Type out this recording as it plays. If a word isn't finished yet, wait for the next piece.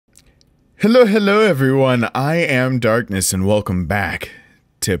Hello, hello everyone. I am Darkness and welcome back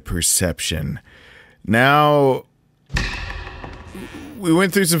to Perception. Now, we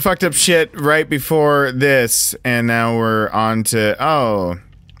went through some fucked up shit right before this, and now we're on to, oh,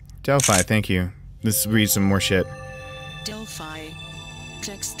 Delphi, thank you. Let's read some more shit. Delphi,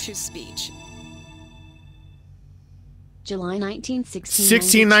 text-to-speech. July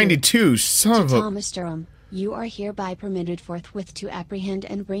 1692, son of a... Thomas Durham, you are hereby permitted forthwith to apprehend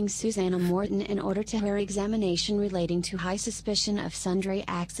and bring Susannah Morton in order to her examination relating to high suspicion of sundry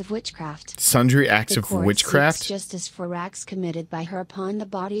acts of witchcraft. Sundry acts of witchcraft? Seeks justice for acts committed by her upon the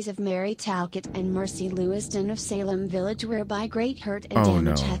bodies of Mary Talcott and Mercy Lewiston of Salem Village, whereby great hurt and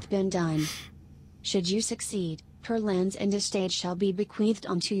damage hath been done. Should you succeed, her lands and estate shall be bequeathed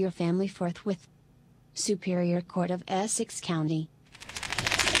unto your family forthwith. Superior Court of Essex County.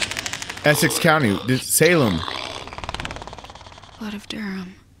 Essex County, Salem. Blood of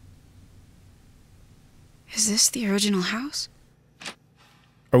Durham. Is this the original house?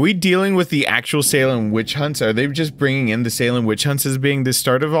 Are we dealing with the actual Salem witch hunts? Are they just bringing in the Salem witch hunts as being the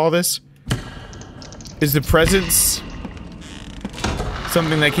start of all this? Is the presence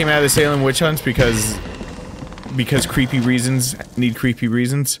something that came out of the Salem witch hunts because creepy reasons need creepy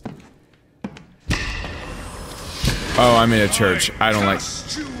reasons? Oh, I'm in a church. I don't like...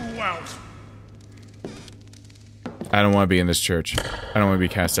 I don't want to be in this church. I don't want to be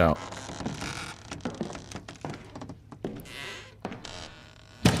cast out.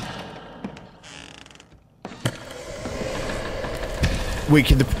 Wait,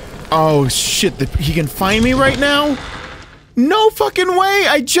 can the... Oh, shit. He can find me right now? No fucking way!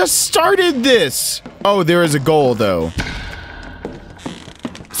 I just started this! Oh, there is a goal, though.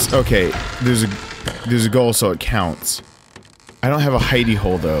 Okay, there's a goal, so it counts. I don't have a hidey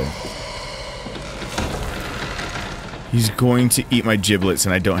hole, though. He's going to eat my giblets,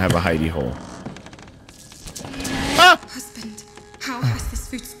 and I don't have a hidey hole. Ah! Husband, how has this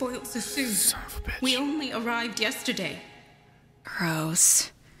food spoiled so soon? Son of a bitch. We only arrived yesterday.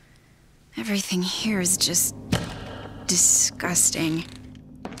 Gross. Everything here is just... disgusting.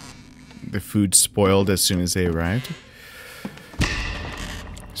 The food spoiled as soon as they arrived.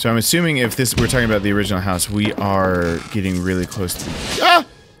 So I'm assuming if we're talking about the original house, we are getting really close to... Ah!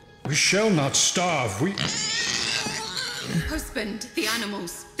 We shall not starve. Husband, the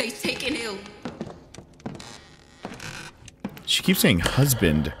animals, they've taken ill. She keeps saying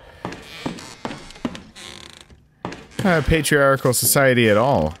husband. Not a patriarchal society at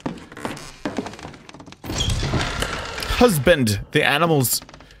all. Husband, the animals.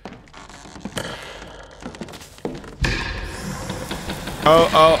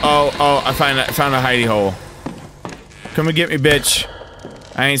 Oh, I found a hidey hole. Come and get me, bitch.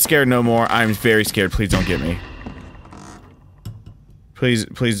 I ain't scared no more. I'm very scared. Please don't get me.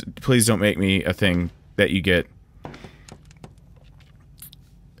 Please don't make me a thing that you get.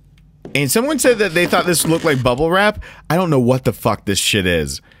 And someone said that they thought this looked like bubble wrap. I don't know what the fuck this shit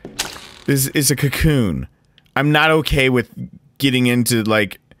is. This is a cocoon. I'm not okay with getting into,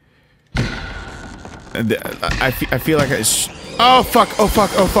 like... I feel like I... Oh, fuck. Oh,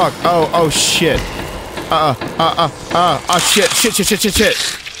 fuck. Oh, fuck. Oh, shit. Oh,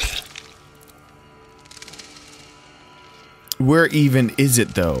 shit. Where even is it,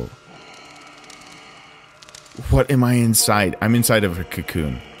 though? What am I inside? I'm inside of a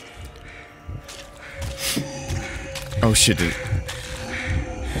cocoon. Oh, shit.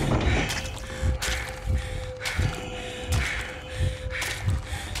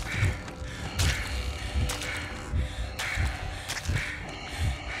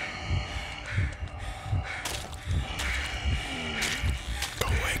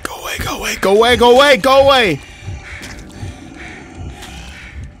 Go away!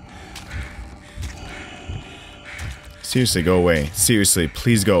 Seriously, go away. Seriously,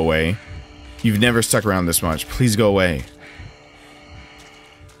 please go away. You've never stuck around this much. Please go away.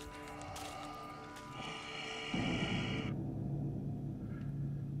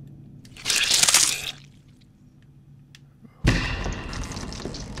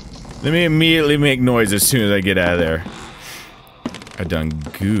 Let me immediately make noise as soon as I get out of there. I done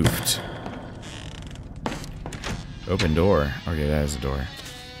goofed. Open door. Okay, that is a door.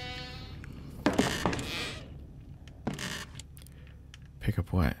 Pick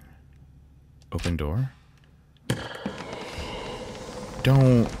up what? Open door?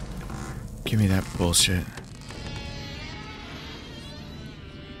 Don't give me that bullshit.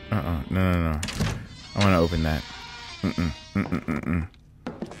 No. I want to open that.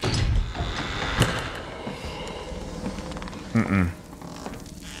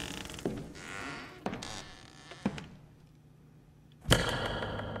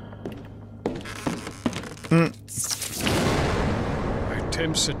 My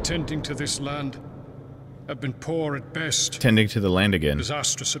attempts at tending to this land have been poor at best. Tending to the land again.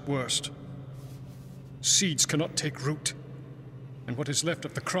 Disastrous at worst. Seeds cannot take root, and what is left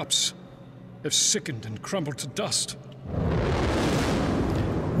of the crops have sickened and crumbled to dust.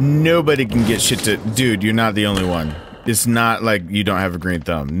 Nobody can get shit to... Dude, you're not the only one. It's not like you don't have a green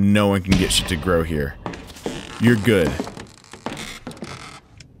thumb. No one can get shit to grow here. You're good.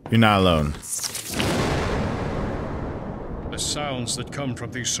 You're not alone. The sounds that come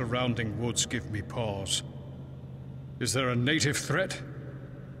from these surrounding woods give me pause. Is there a native threat?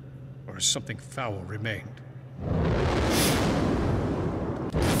 Or has something foul remained?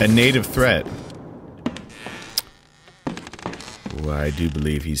 A native threat. Well, I do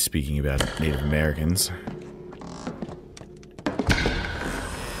believe he's speaking about Native Americans.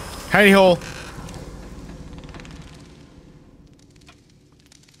 Hidey hole!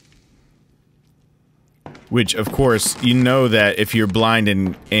 Which, of course, you know that if you're blind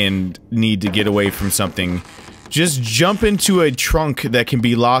and need to get away from something, just jump into a trunk that can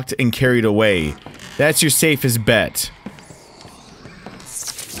be locked and carried away. That's your safest bet.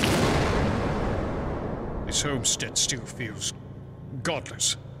 This homestead still feels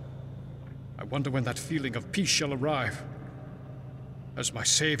godless. I wonder when that feeling of peace shall arrive. Has my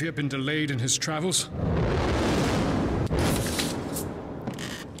savior been delayed in his travels?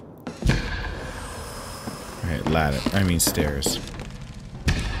 Alright, ladder. I mean stairs.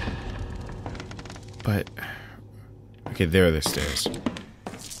 But... Okay, there are the stairs.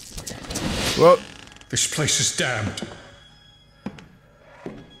 Well... This place is damned.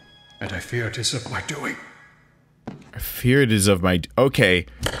 And I fear it is of my doing. I fear it is of my... Okay.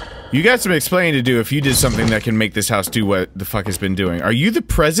 You got some explaining to do if you did something that can make this house do what the fuck it's been doing. Are you the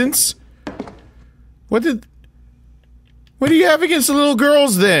presence? What do you have against the little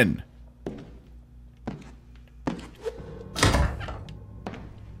girls, then?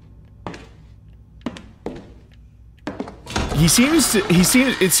 It seems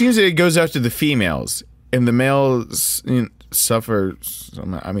that it goes after the females. And the males, you know, suffer...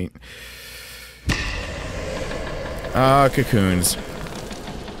 I mean... Ah, cocoons.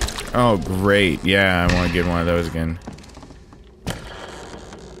 Oh, great. Yeah, I want to get one of those again.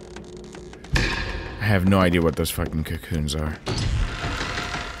 I have no idea what those fucking cocoons are.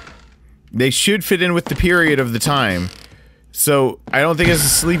 They should fit in with the period of the time. So, I don't think it's a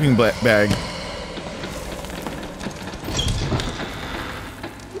sleeping bag.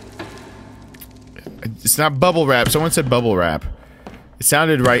 It's not bubble wrap. Someone said bubble wrap. It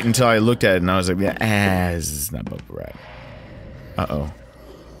sounded right until I looked at it and I was like, yeah, this is not bubble wrap. Uh-oh.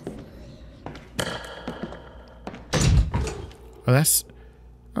 Oh, that's...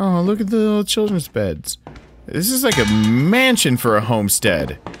 Oh, look at the little children's beds. This is like a mansion for a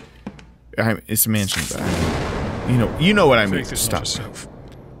homestead. It's a mansion, but I mean, you know what I mean. Faith is Stop. not herself.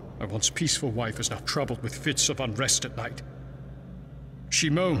 My once peaceful wife is now troubled with fits of unrest at night. She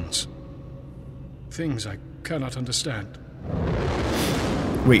moans. Things I cannot understand.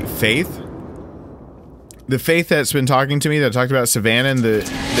 Wait, Faith? The Faith that's been talking to me, that talked about Susannah and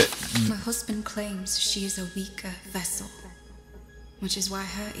My husband claims she is a weaker vessel, which is why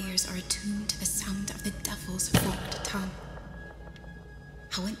her ears are attuned to the sound of the devil's forked tongue.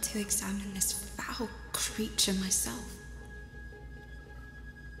 I went to examine this foul creature myself.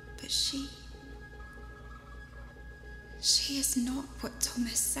 But she is not what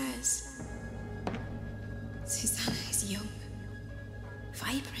Thomas says. Susannah is young,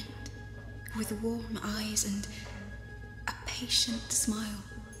 vibrant, with warm eyes and a patient smile.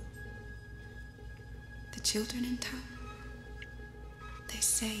 The children in town, they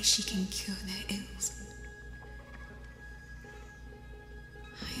say she can cure their ills.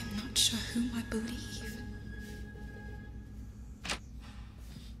 I am not sure whom I believe.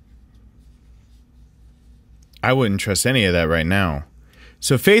 I wouldn't trust any of that right now.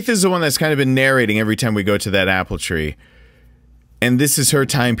 So Faith is the one that's kind of been narrating every time we go to that apple tree. And this is her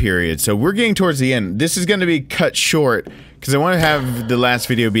time period. So we're getting towards the end. This is going to be cut short because I want to have the last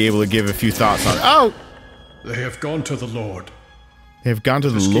video be able to give a few thoughts on it. Oh! They have gone to the Lord. They have gone to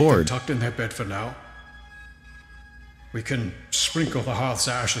the Just keep them Lord. tucked in their bed for now. We can sprinkle the hearth's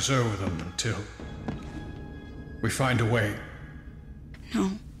ashes over them until we find a way.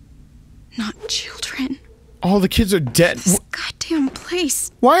 No, not children. All the kids are dead. This goddamn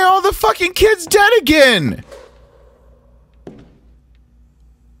place. Why are all the fucking kids dead again?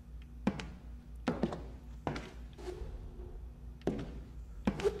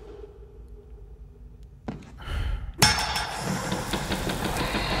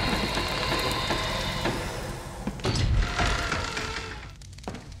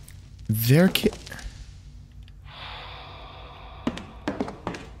 Their kid.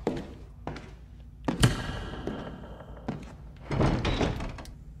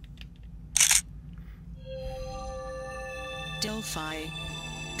 say.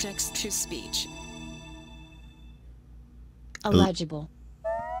 Text to speech. Illegible.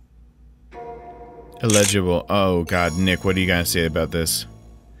 Illegible. Oh god, Nick, what are you gonna say about this?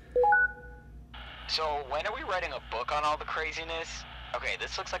 So, when are we writing a book on all the craziness? Okay,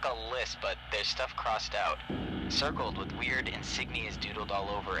 this looks like a list, but there's stuff crossed out. Circled with weird insignias doodled all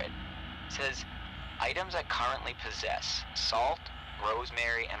over it. It says, items I currently possess. Salt,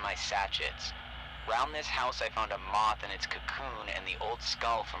 rosemary, and my sachets. Round this house I found a moth in its cocoon and the old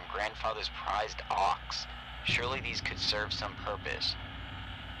skull from grandfather's prized ox. Surely these could serve some purpose.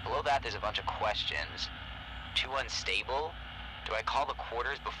 Below that there's a bunch of questions. Too unstable? Do I call the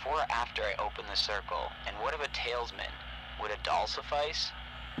quarters before or after I open the circle? And what of a talesman? Would a doll suffice?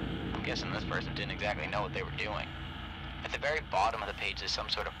 I'm guessing this person didn't exactly know what they were doing. At the very bottom of the page is some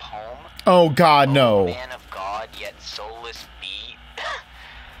sort of poem. Oh god, no. Man of God, yet soulless be.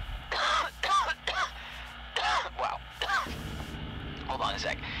 Wow. Hold on a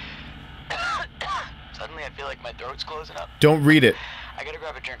sec. Suddenly I feel like my throat's closing up. Don't read it. I gotta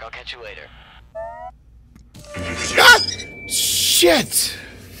grab a drink. I'll catch you later. Ah! Shit!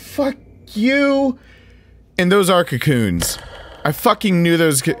 Fuck you! And those are cocoons. I fucking knew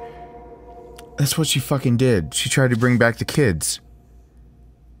those That's what she fucking did. She tried to bring back the kids.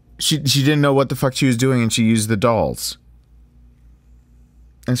 She didn't know what the fuck she was doing and she used the dolls.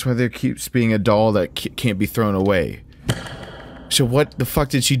 That's why there keeps being a doll that can't be thrown away. So what the fuck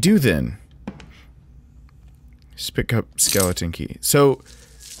did she do then? Just pick up skeleton key. So...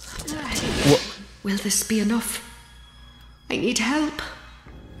 Will this be enough? I need help.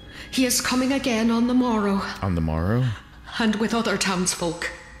 He is coming again on the morrow. On the morrow? And with other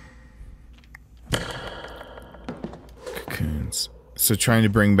townsfolk. Cocoons. So trying to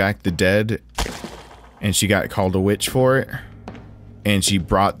bring back the dead, and she got called a witch for it, and she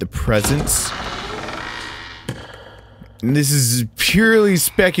brought the presents. And this is purely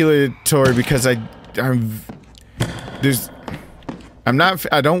speculatory because I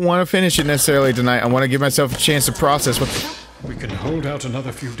don't want to finish it necessarily tonight. I want to give myself a chance to process what We can hold out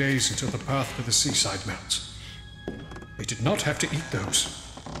another few days until the path to the seaside melts. They did not have to eat those.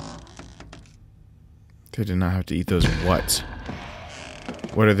 They did not have to eat those what?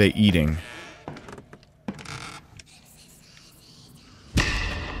 What are they eating?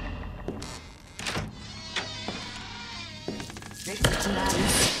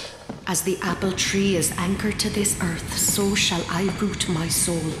 As the apple tree is anchored to this earth, so shall I root my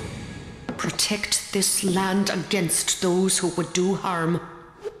soul. Protect this land against those who would do harm.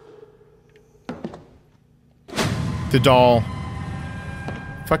 The doll.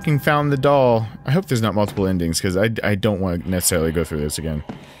 Fucking found the doll. I hope there's not multiple endings, because I don't want to necessarily go through this again.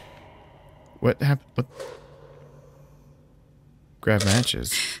 What happened? What? Grab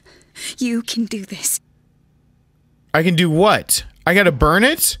matches. You can do this. I can do what? I gotta burn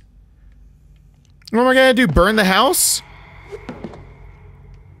it? What am I gonna do? Burn the house?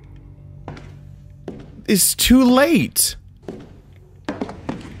 It's too late.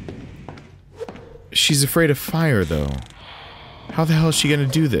 She's afraid of fire, though. How the hell is she gonna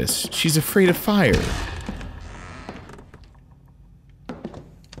do this? She's afraid of fire.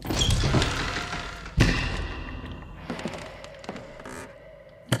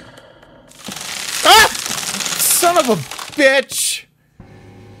 Ah! Son of a bitch!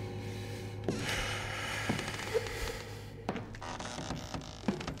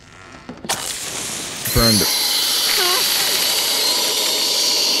 Burned it.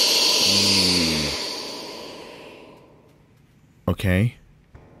 Okay.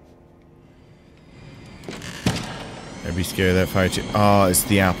 I'd be scared of that fire too. Oh, it's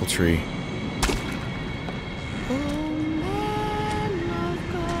the apple tree.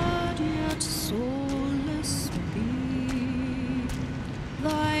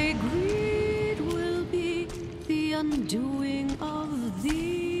 Thy greed will be the undoing of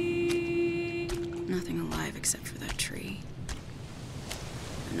thee. Nothing alive except for that tree.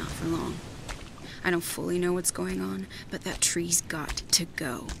 But not for long. I don't fully know what's going on, but that tree's got to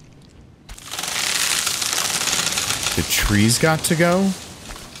go. The tree's got to go?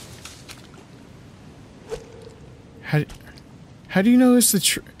 How do you know it's the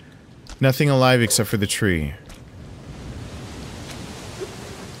tree? Nothing alive except for the tree.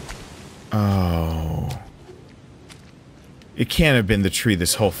 Oh. It can't have been the tree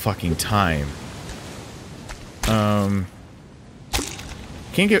this whole fucking time. I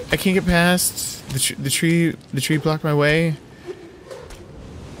can't get past the tree. The tree blocked my way.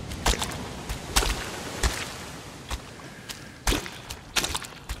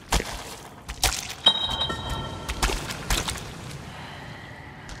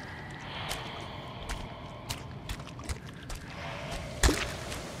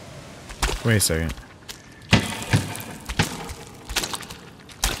 Wait a second.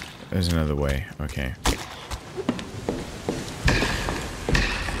 There's another way. Okay.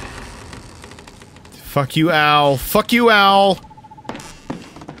 Fuck you, Owl. Fuck you, Owl.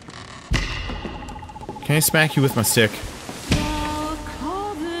 Can I smack you with my stick?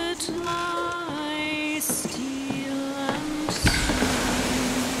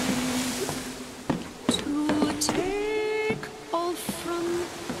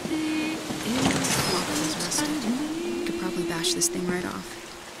 This thing right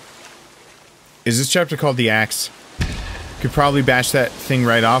off. Is this chapter called The Axe? Could probably bash that thing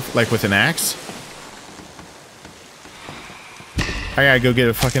right off, like with an axe. I gotta go get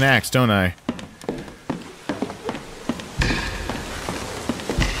a fucking axe, don't I?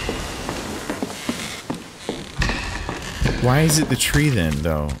 Why is it the tree then,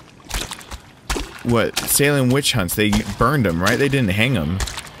 though? What? Salem witch hunts, they burned them, right? They didn't hang them.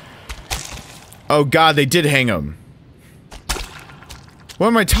 Oh god, they did hang them. What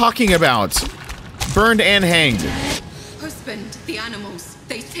am I talking about? Burned and hanged. Husband, the animals,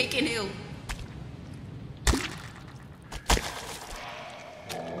 they've taken ill.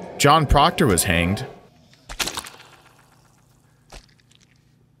 John Proctor was hanged.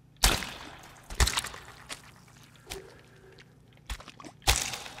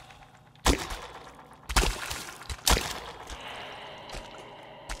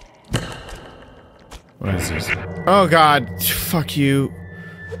 What is this? Oh god, fuck you.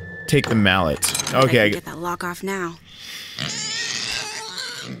 Take the mallet. Okay. Get that lock off now.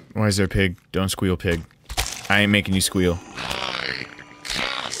 Why is there a pig? Don't squeal, pig. I ain't making you squeal.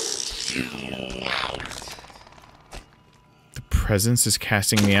 The presence is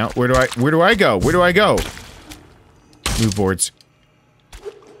casting me out. Where do I go? Where do I go? Move boards.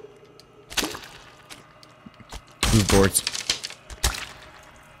 Move boards.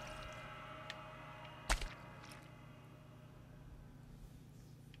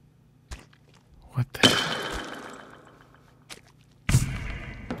 What the?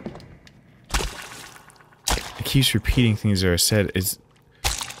 It keeps repeating things that are said. Is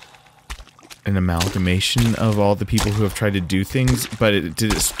an amalgamation of all the people who have tried to do things, but did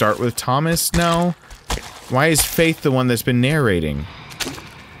it start with Thomas now? Why is Faith the one that's been narrating?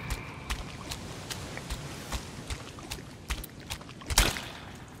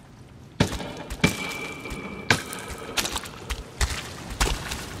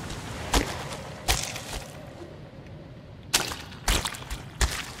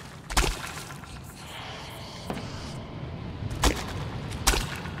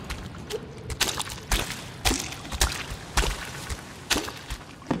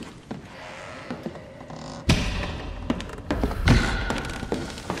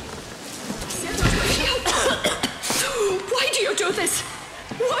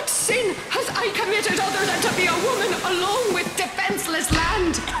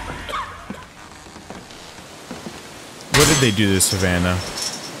 They do this, Savannah.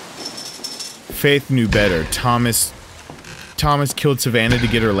 Faith knew better. Thomas killed Savannah to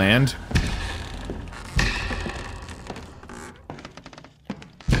get her land.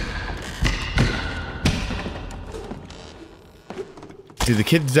 Did the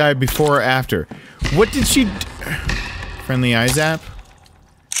kids die before or after? What did she... Friendly eye zap?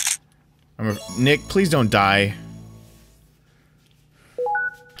 Nick, please don't die.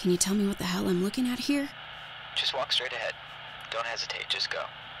 Can you tell me what the hell I'm looking at here? Just walk straight ahead. Don't hesitate, just go.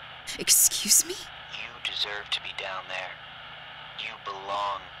 Excuse me? You deserve to be down there. You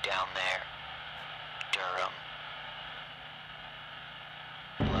belong down there. Durham.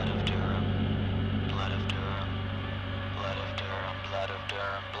 Blood of Durham. Blood of Durham. Blood of Durham. Blood of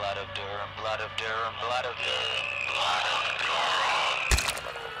Durham. Blood of Durham. Blood of Durham. Blood of Durham. Blood of Durham.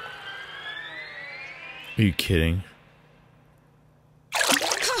 Are you kidding?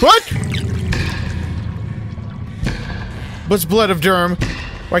 What? What's Blood of Durham?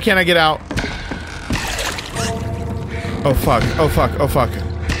 Why can't I get out? Oh fuck, oh fuck, oh fuck.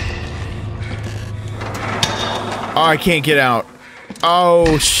 Oh, I can't get out.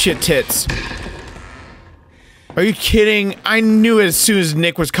 Oh, shit tits. Are you kidding? I knew it as soon as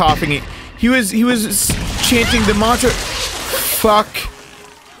Nick was coughing. He was chanting the mantra. Fuck.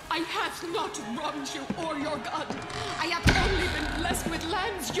 I have not wronged you or your god. I have only been blessed with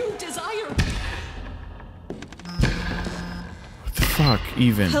lands you desire. What the fuck,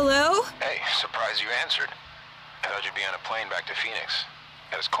 even? Hello? Hey, surprised you answered. I thought you'd be on a plane back to Phoenix.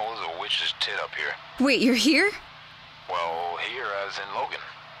 As cold as a witch's tit up here. Wait, you're here? Well, here as in Logan.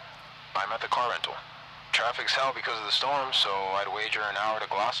 I'm at the car rental. Traffic's hell because of the storm, so I'd wager an hour to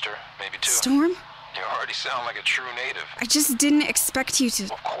Gloucester, maybe two. Storm? You already sound like a true native. I just didn't expect you to...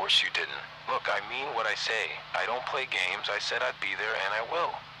 Of course you didn't. Look, I mean what I say. I don't play games. I said I'd be there, and I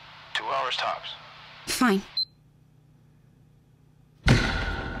will. 2 hours tops. Fine.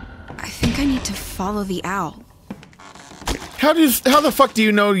 I think I need to follow the owl. How the fuck do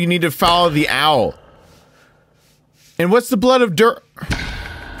you know you need to follow the owl? And what's the blood of dirt?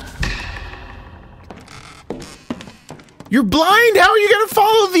 You're blind? How are you gonna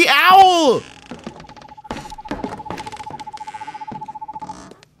follow the owl?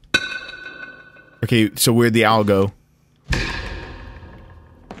 Okay, so where'd the owl go?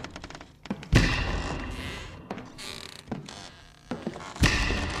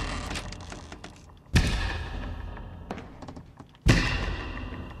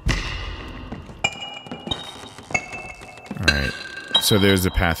 Alright, so there's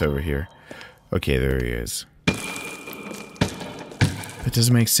the path over here. Okay, there he is. That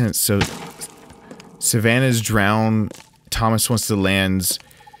doesn't make sense. So, Savannah's drowned. Thomas wants to land.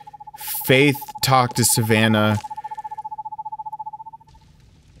 Faith talked to Savannah.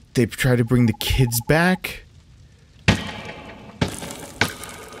 They try to bring the kids back.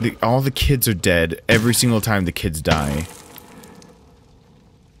 All the kids are dead. Every single time the kids die.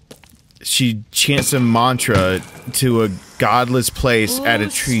 She chants a mantra to a godless place at a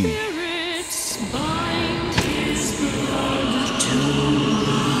tree.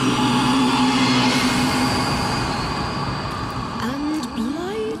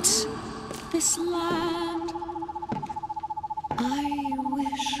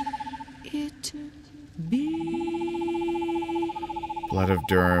 Blood of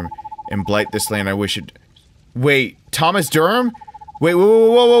Durham, and blight this land. I wish it. Wait, Thomas Durham? Wait,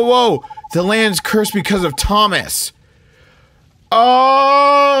 whoa! The land's cursed because of Thomas.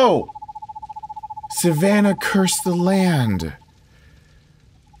 Oh! Savannah cursed the land. Are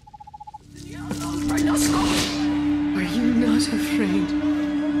you not afraid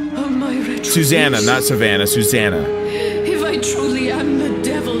of my retribution? Susannah, not Savannah. Susannah. If I truly am the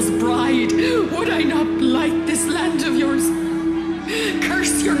devil's bride, would I not blight this land of yours?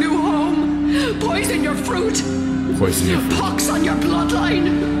 Curse your new home. Poison your fruit. Poison your fruit. Pox on your bloodline.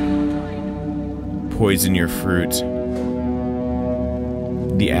 Poison your fruit.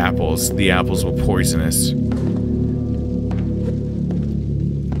 The apples. The apples will poison us.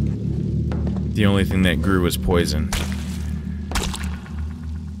 The only thing that grew was poison.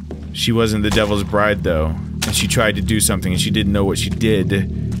 She wasn't the devil's bride, though. And she tried to do something, and she didn't know what she did.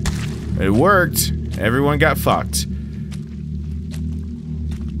 It worked. Everyone got fucked.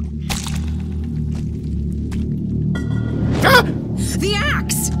 Ah! The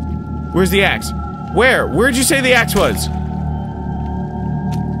axe! Where's the axe? Where? Where'd you say the axe was?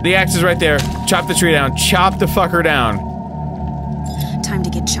 The axe is right there. Chop the tree down. Chop the fucker down. Time to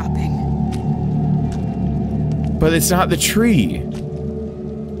get chopping. But it's not the tree.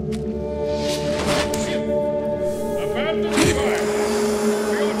 Abandon fire.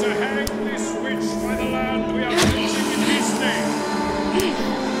 We ought to hang this witch by the land we are crossing in his name.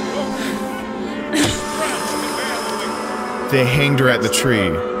 Look. This branch can bear the weight. They hanged her at the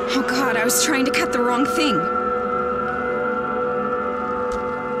tree. Oh god, I was trying to cut the wrong thing.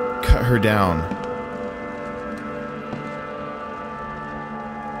 Cut her down.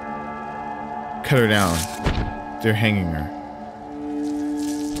 Cut her down. They're hanging her.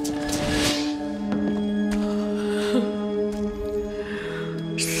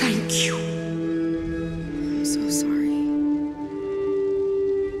 Thank you. I'm so sorry.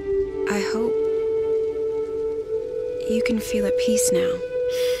 I hope you can feel at peace now.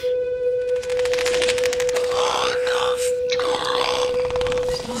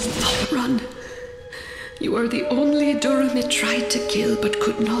 Run. You are the only Durham it tried to kill but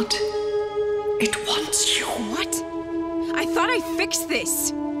could not. It wants you. What? I thought I fixed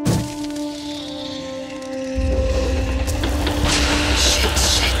this. Shit.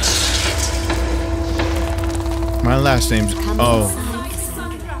 My last name's... Oh.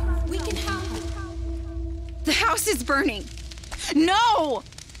 We can help. The house is burning. No!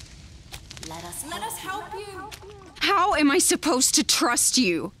 Let us help you. How am I supposed to trust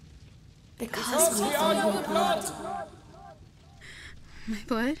you? Because we are your blood. My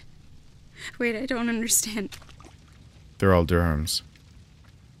blood? Wait, I don't understand. They're all Durhams.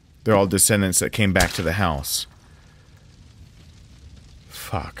 They're all descendants that came back to the house.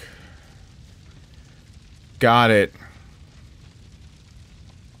 Fuck. Got it.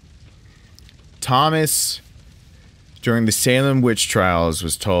 Thomas, during the Salem witch trials,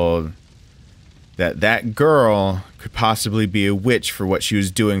 was told that that girl could possibly be a witch for what she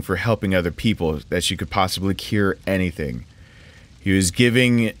was doing for helping other people, that she could possibly cure anything. He was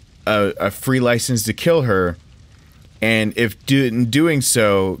giving a free license to kill her, and if doing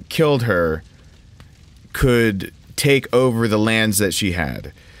so killed her, could take over the lands that she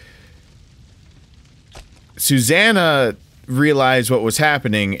had. Susannah realized what was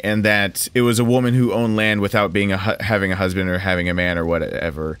happening and that it was a woman who owned land without being having a husband or having a man or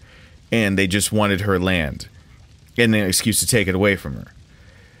whatever, and they just wanted her land and an excuse to take it away from her.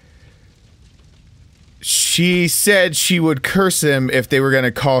 She said she would curse him if they were going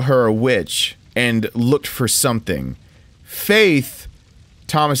to call her a witch, and looked for something. Faith,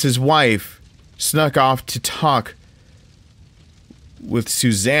 Thomas's wife, snuck off to talk with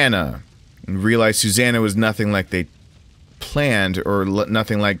Susannah and realized Susannah was nothing like they planned, or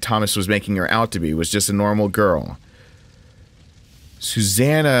nothing like Thomas was making her out to be. It was just a normal girl.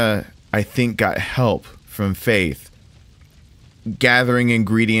 Susannah, I think, got help from Faith, gathering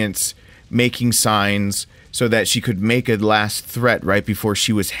ingredients, making signs so that she could make a last threat right before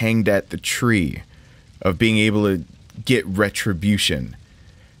she was hanged at the tree, of being able to get retribution.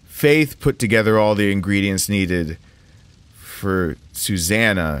 Faith put together all the ingredients needed for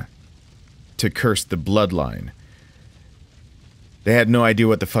Susannah to curse the bloodline. They had no idea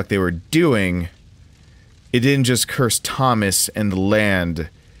what the fuck they were doing. It didn't just curse Thomas and the land,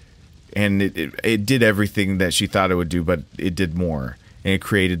 and it did everything that she thought it would do, but it did more. And it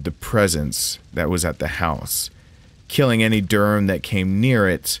created the presence that was at the house, killing any Durham that came near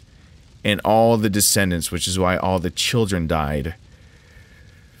it, and all the descendants, which is why all the children died.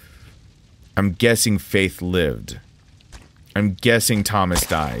 I'm guessing Faith lived. I'm guessing Thomas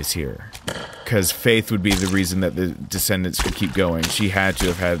dies here, because Faith would be the reason that the descendants could keep going. She had to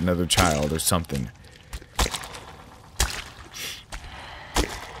have had another child or something.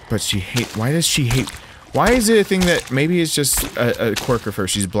 But she why does she hate... Why is it a thing that maybe it's just a quirk of her?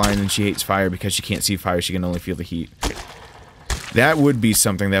 She's blind and she hates fire because she can't see fire. She can only feel the heat. That would be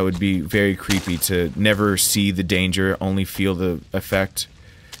something that would be very creepy, to never see the danger, only feel the effect.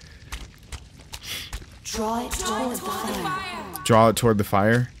 Draw it toward the fire. Draw it toward the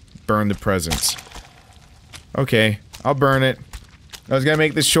fire? Burn the presence. Okay, I'll burn it. I was gonna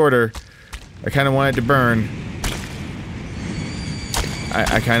make this shorter. I kind of want it to burn.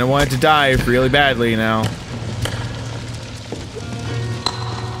 I kind of want it to die really badly now.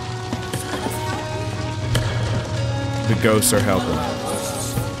 The ghosts are helping.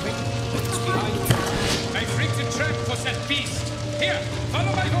 I rigged a trap for that beast. Here,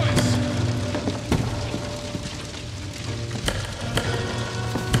 follow my voice.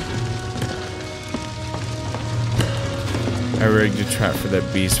 I rigged a trap for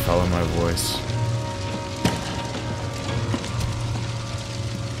that beast. Follow my voice.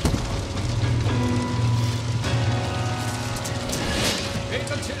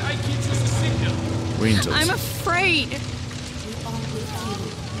 I'm afraid. We are with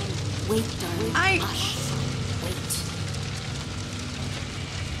you. Wait, darling. Hush. Wait.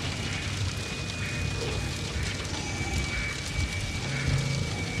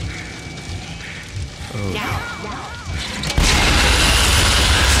 Oh.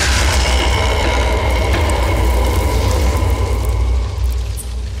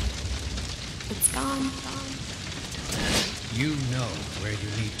 It's gone. You know where you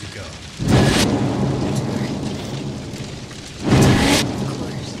need to go.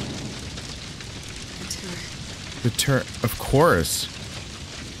 Of course.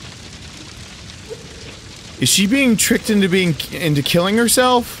 Is she being tricked into killing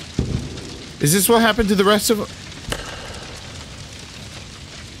herself? Is this what happened to the rest of them?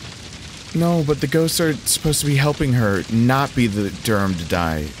 No, but the ghosts are supposed to be helping her not be the Durham to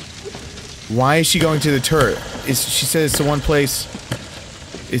die. Why is she going to the turret? She said it's the one place.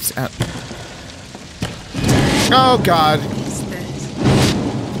 It's at... Oh God. What is this?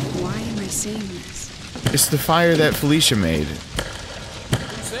 Why am I seeing this? It's the fire that Felicia made.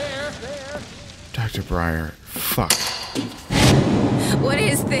 Who's there? Dr. Breyer. Fuck. What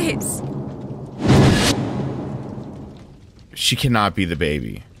is this? She cannot be the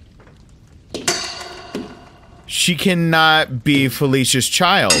baby. She cannot be Felicia's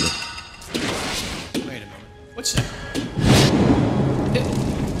child. Wait a moment. What's that?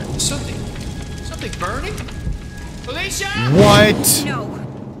 Something burning? Felicia! What? No.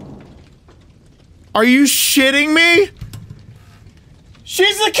 Are you shitting me?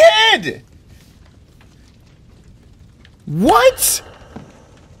 She's the kid! What?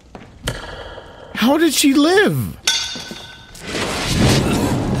 How did she live?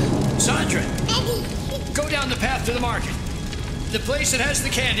 Sandra! Go down the path to the market. The place that has the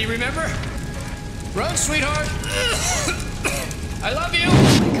candy, remember? Run, sweetheart! I love you!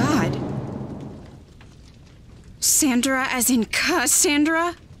 Oh my God. Sandra as in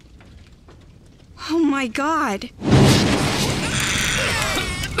Cassandra? Oh my God.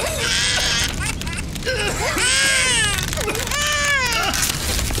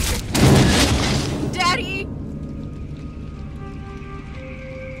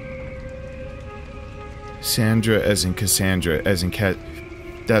 Sandra as in Cassandra, as in Cat.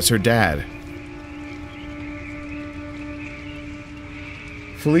 That's her dad.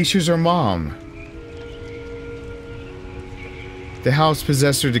 Felicia's her mom. The house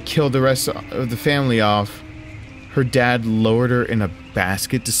possessed her to kill the rest of the family off. Her dad lowered her in a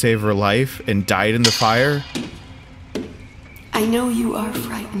basket to save her life and died in the fire. I know you are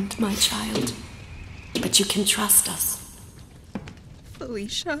frightened, my child, but you can trust us.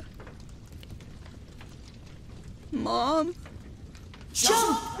 Felicia? Mom?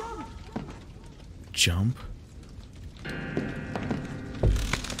 Jump! Jump?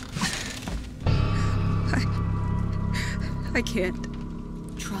 I can't.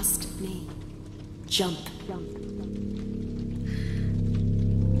 Trust me. Jump.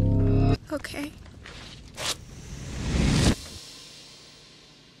 Okay.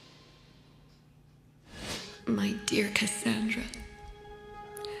 My dear Cassandra,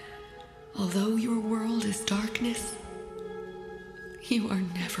 although your world is darkness, you are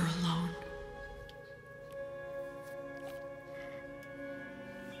never alone.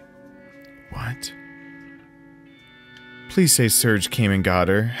 What? Please say Surge came and got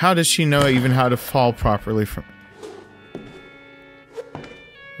her. How does she know even how to fall properly from...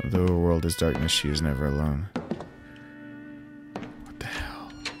 Although her world is darkness, she is never alone. What the hell?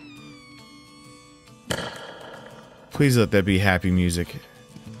 Please let that be happy music.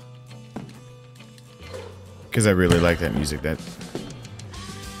 Because I really like that music. That...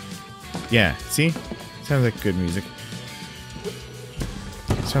 Yeah, see? Sounds like good music.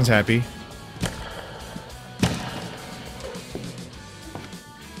 Sounds happy.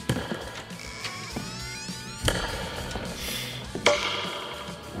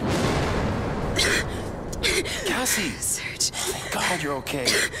 Cassie! Serge. Thank God you're okay.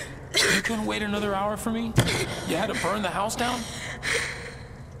 You couldn't wait another hour for me? You had to burn the house down?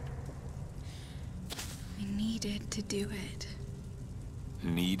 I needed to do it.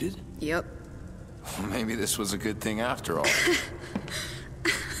 Needed? Yep. Maybe this was a good thing after all.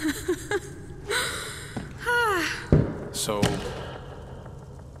 So,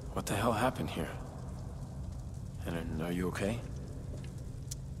 what the hell happened here? And are you okay?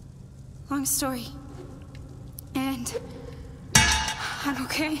 Long story. And I'm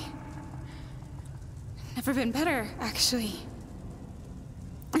okay. Never been better, actually.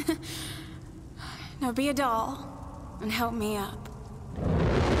 Now be a doll and help me up.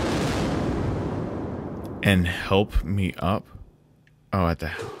 And help me up? Oh, at the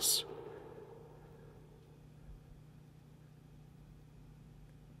house.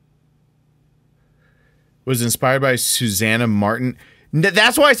 Was inspired by Susannah Martin.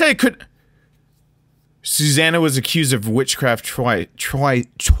 That's why I said it could... Susannah was accused of witchcraft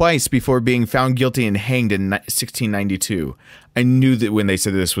twice before being found guilty and hanged in 1692. I knew that when they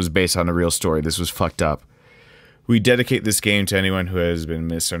said this was based on a real story, this was fucked up. We dedicate this game to anyone who has been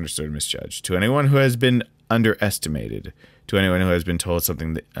misunderstood, misjudged, to anyone who has been underestimated, to anyone who has been told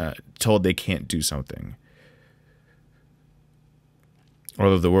something, told they can't do something.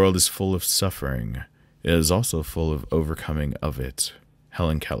 Although the world is full of suffering, it is also full of overcoming of it.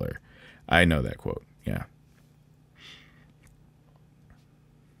 Helen Keller. I know that quote. Yeah.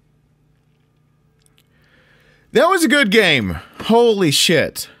 That was a good game. Holy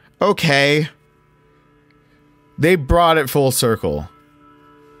shit. Okay. They brought it full circle.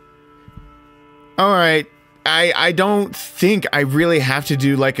 Alright. I don't think I really have to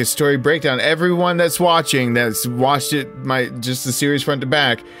do like a story breakdown. Everyone that's watching, that's watched it, just the series front to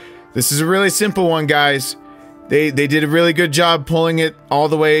back, this is a really simple one, guys. They did a really good job pulling it all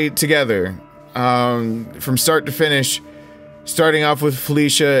the way together. From start to finish, starting off with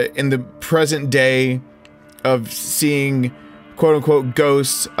Felicia in the present day of seeing quote-unquote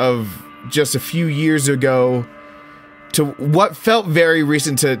ghosts of just a few years ago to what felt very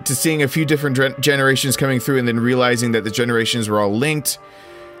recent to seeing a few different generations coming through and then realizing that the generations were all linked.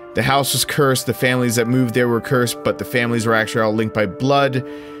 The house was cursed, the families that moved there were cursed, but the families were actually all linked by blood.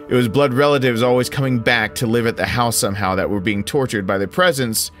 It was blood relatives always coming back to live at the house somehow that were being tortured by the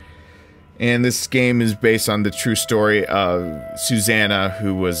presence. And this game is based on the true story of Susannah,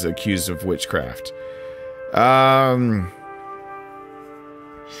 who was accused of witchcraft.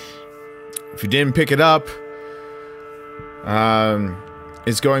 If you didn't pick it up,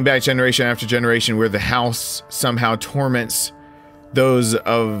 it's going back generation after generation where the house somehow torments those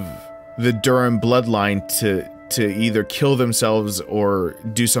of the Durham bloodline to either kill themselves or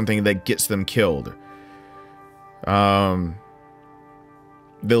do something that gets them killed.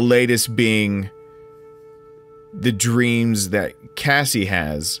 The latest being the dreams that Cassie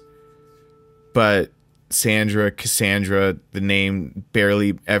has, but Cassandra, the name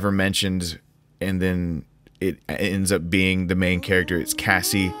barely ever mentioned, and then it ends up being the main character. It's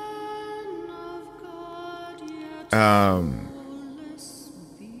Cassie.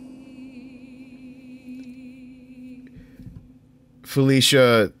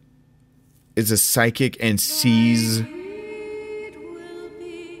 Felicia is a psychic and sees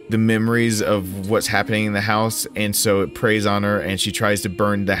the memories of what's happening in the house, and so it preys on her, and she tries to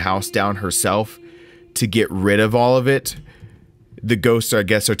burn the house down herself to get rid of all of it. The ghosts, I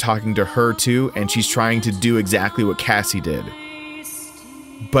guess, are talking to her too, and she's trying to do exactly what Cassie did.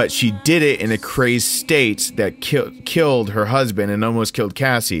 But she did it in a crazed state that killed her husband and almost killed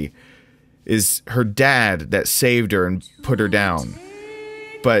Cassie. Is her dad that saved her and put her down.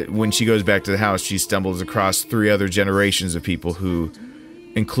 But when she goes back to the house, she stumbles across 3 other generations of people who,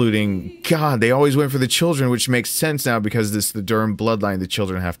 including, God, they always went for the children, which makes sense now because this is the Durham bloodline. The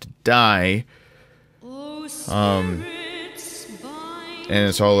children have to die. And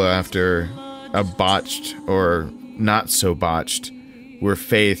it's all after a botched or not so botched, where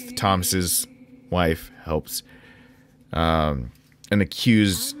Faith, Thomas's wife, helps an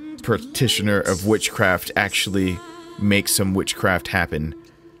accused practitioner of witchcraft actually makes some witchcraft happen,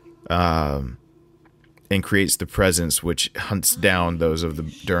 and creates the presence which hunts down those of the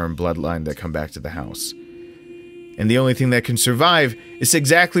Durham bloodline that come back to the house. And the only thing that can survive is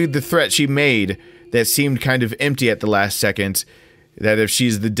exactly the threat she made that seemed kind of empty at the last second, that if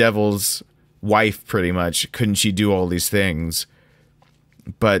she's the devil's wife pretty much, couldn't she do all these things?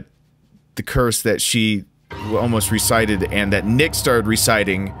 But the curse that she almost recited and that Nick started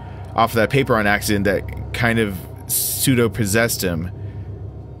reciting off of that paper on accident that kind of pseudo-possessed him.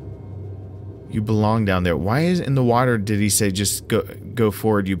 You belong down there. Why is in the water did he say just go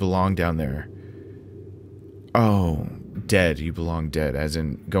forward, you belong down there? Oh, dead, you belong dead. As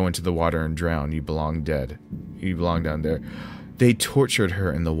in, go into the water and drown, you belong dead. You belong down there. They tortured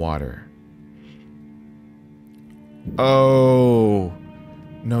her in the water. Oh.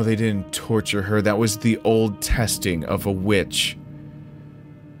 No, they didn't torture her. That was the old testing of a witch.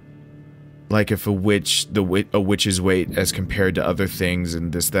 Like if a witch, a witch's weight as compared to other things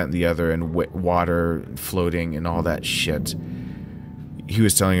and this, that, and the other, and water floating and all that shit. He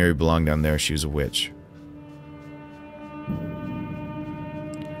was telling her he belonged down there. She was a witch.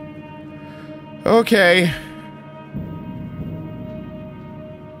 Okay.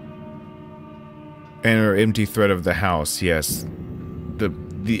 And her empty threat of the house, yes.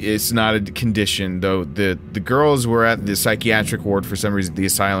 It's not a condition, though. The girls were at the psychiatric ward for some reason, the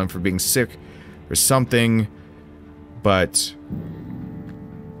asylum, for being sick or something, but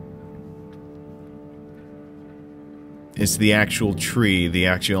it's the actual tree, the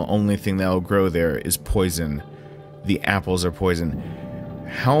actual only thing that will grow there is poison. The apples are poison.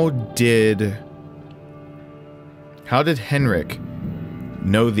 How did Henrik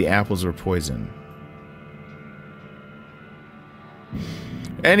know the apples were poison?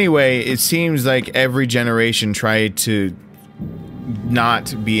 Anyway, it seems like every generation tried to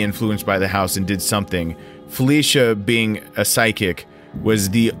not be influenced by the house and did something. Felicia, being a psychic,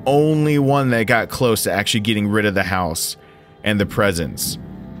 was the only one that got close to actually getting rid of the house and the presence.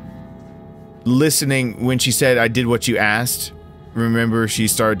 Listening, when she said, I did what you asked, remember she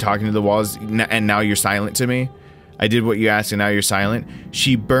started talking to the walls, and now you're silent to me? I did what you asked and now you're silent.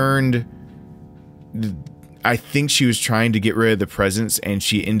 She burned... I think she was trying to get rid of the presence, and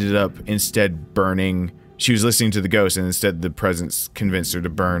she ended up instead burning... She was listening to the ghost, and instead the presence convinced her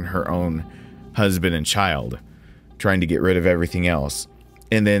to burn her own husband and child, trying to get rid of everything else.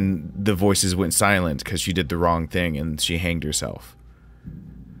 And then the voices went silent because she did the wrong thing, and she hanged herself.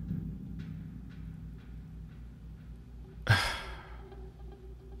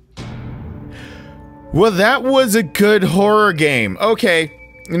 Well, that was a good horror game. Okay,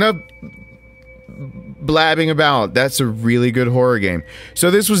 you know... blabbing about. That's a really good horror game. So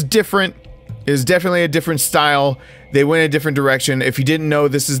this was different. It was definitely a different style. They went a different direction. If you didn't know,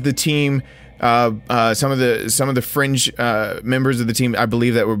 this is the team. Some of the fringe members of the team, I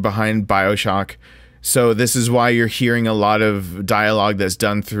believe, that were behind BioShock. So this is why you're hearing a lot of dialogue that's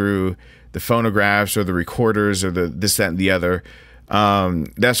done through the phonographs or the recorders or the this, that, and the other.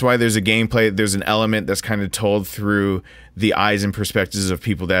 That's why there's a gameplay. There's an element that's kind of told through the eyes and perspectives of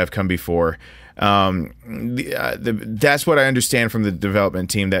people that have come before. That's what I understand from the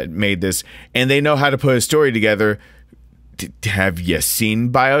development team that made this, and they know how to put a story together. Have you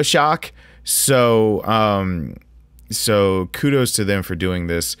seen BioShock? So kudos to them for doing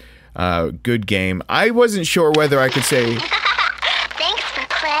this. Good game. I wasn't sure whether I could say thanks for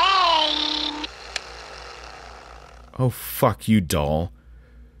playing. Oh, fuck you, doll.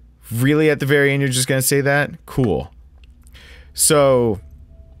 Really, at the very end you're just gonna say that? Cool. So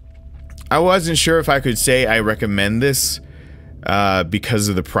I wasn't sure if I could say I recommend this because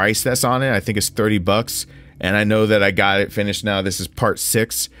of the price that's on it. I think it's 30 bucks, and I know that I got it finished now. This is part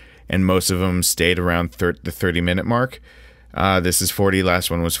 6, and most of them stayed around the 30-minute mark. This is 40.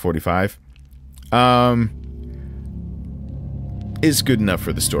 Last one was 45. It's good enough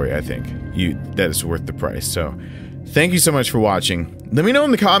for the story, I think. That is worth the price. So, thank you so much for watching. Let me know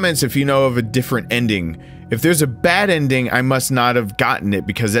in the comments if you know of a different ending. If there's a bad ending, I must not have gotten it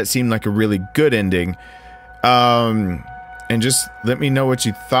because that seemed like a really good ending. And just let me know what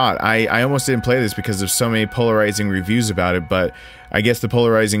you thought. I almost didn't play this because of so many polarizing reviews about it, but I guess the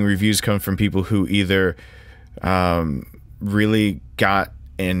polarizing reviews come from people who either really got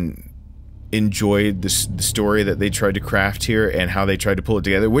and enjoyed the story that they tried to craft here and how they tried to pull it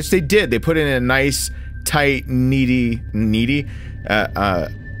together, which they did. They put it in a nice, tight, needy,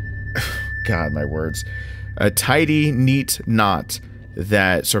 God, my words. A tidy, neat knot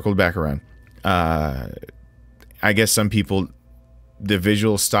that circled back around. I guess some people, the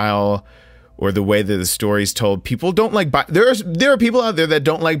visual style or the way that the story's told, people don't like. There are people out there that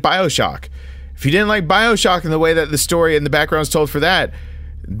don't like BioShock. If you didn't like BioShock and the way that the story and the background's told for that,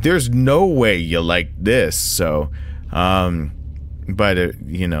 there's no way you like this. So, but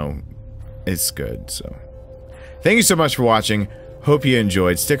you know, it's good. So, thank you so much for watching. Hope you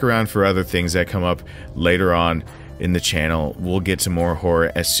enjoyed. Stick around for other things that come up later on in the channel. We'll get to more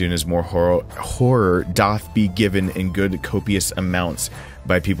horror as soon as more horror doth be given in good copious amounts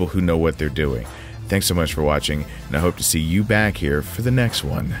by people who know what they're doing. Thanks so much for watching, and I hope to see you back here for the next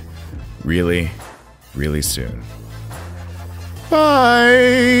one really, really soon.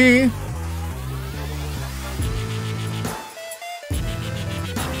 Bye!